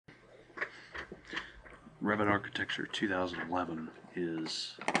Revit Architecture 2011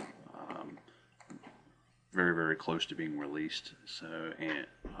 is very close to being released, so and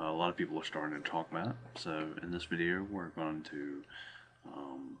a lot of people are starting to talk about it. So in this video we're going to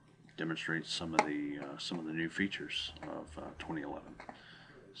demonstrate some of the new features of 2011.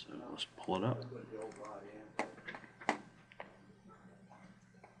 So let's pull it up.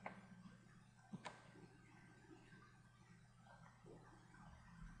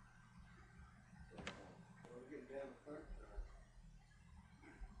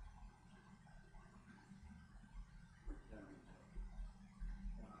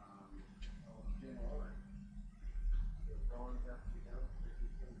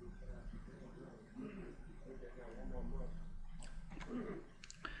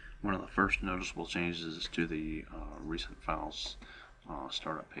 One of the first noticeable changes is to the recent files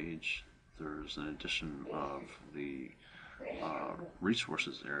startup page. There's an addition of the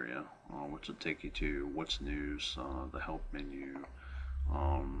resources area, which will take you to what's news, the help menu,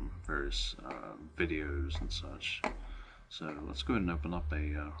 various videos and such. So let's go ahead and open up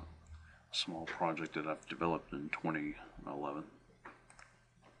a small project that I've developed in 2011.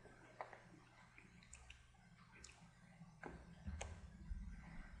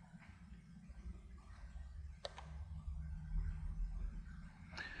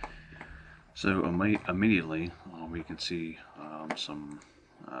 So immediately we can see some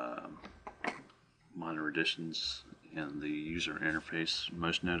minor additions in the user interface.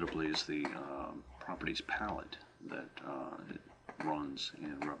 Most notably is the properties palette that it runs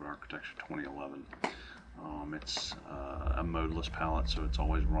in Revit Architecture 2011. It's a modeless palette, so it's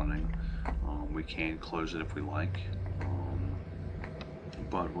always running. We can close it if we like,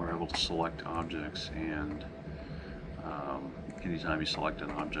 but we're able to select objects, and anytime you select an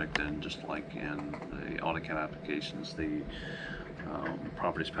object, then just like in the AutoCAD applications, the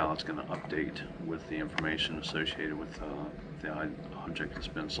properties palette is going to update with the information associated with the object that's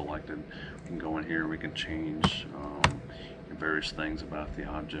been selected. We can go in here, we can change various things about the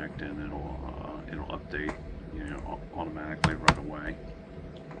object, and it'll update, automatically right away.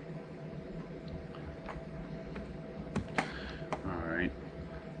 All right.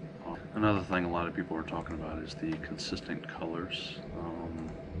 Another thing a lot of people are talking about is the consistent colors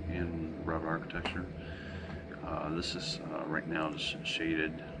in Revit Architecture. This is right now just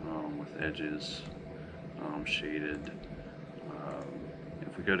shaded with edges shaded.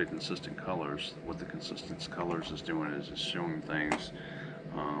 If we go to consistent colors, what the consistent colors is doing is it's showing things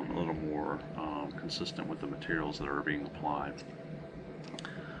a little more consistent with the materials that are being applied.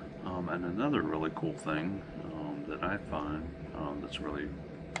 And another really cool thing that I find that's really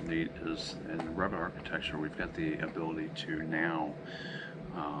neat is in Revit Architecture we've got the ability to now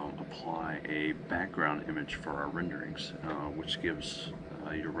apply a background image for our renderings, which gives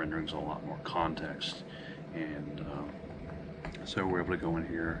your renderings a lot more context. And so we're able to go in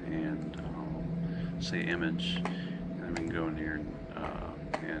here and say image, and then we can go in here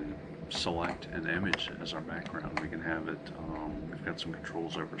and select an image as our background. We can have it, we've got some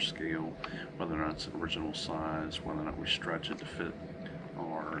controls over scale, whether or not it's original size, whether or not we stretch it to fit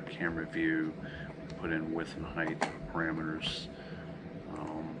our camera view. We can put in width and height parameters.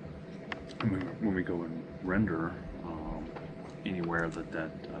 When we go and render anywhere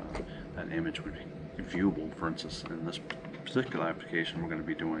that image would be viewable, for instance, in this particular application, we're going to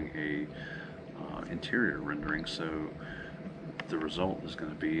be doing a interior rendering. So the result is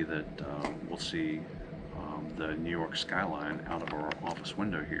going to be that we'll see the New York skyline out of our office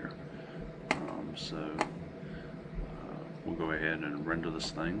window here. We'll go ahead and render this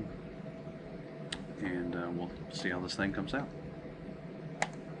thing, and we'll see how this thing comes out.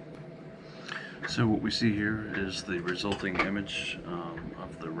 So what we see here is the resulting image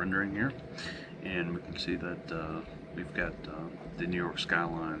of the rendering here, and we can see that we've got the New York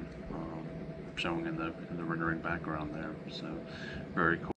skyline showing in the rendering background there. So very cool.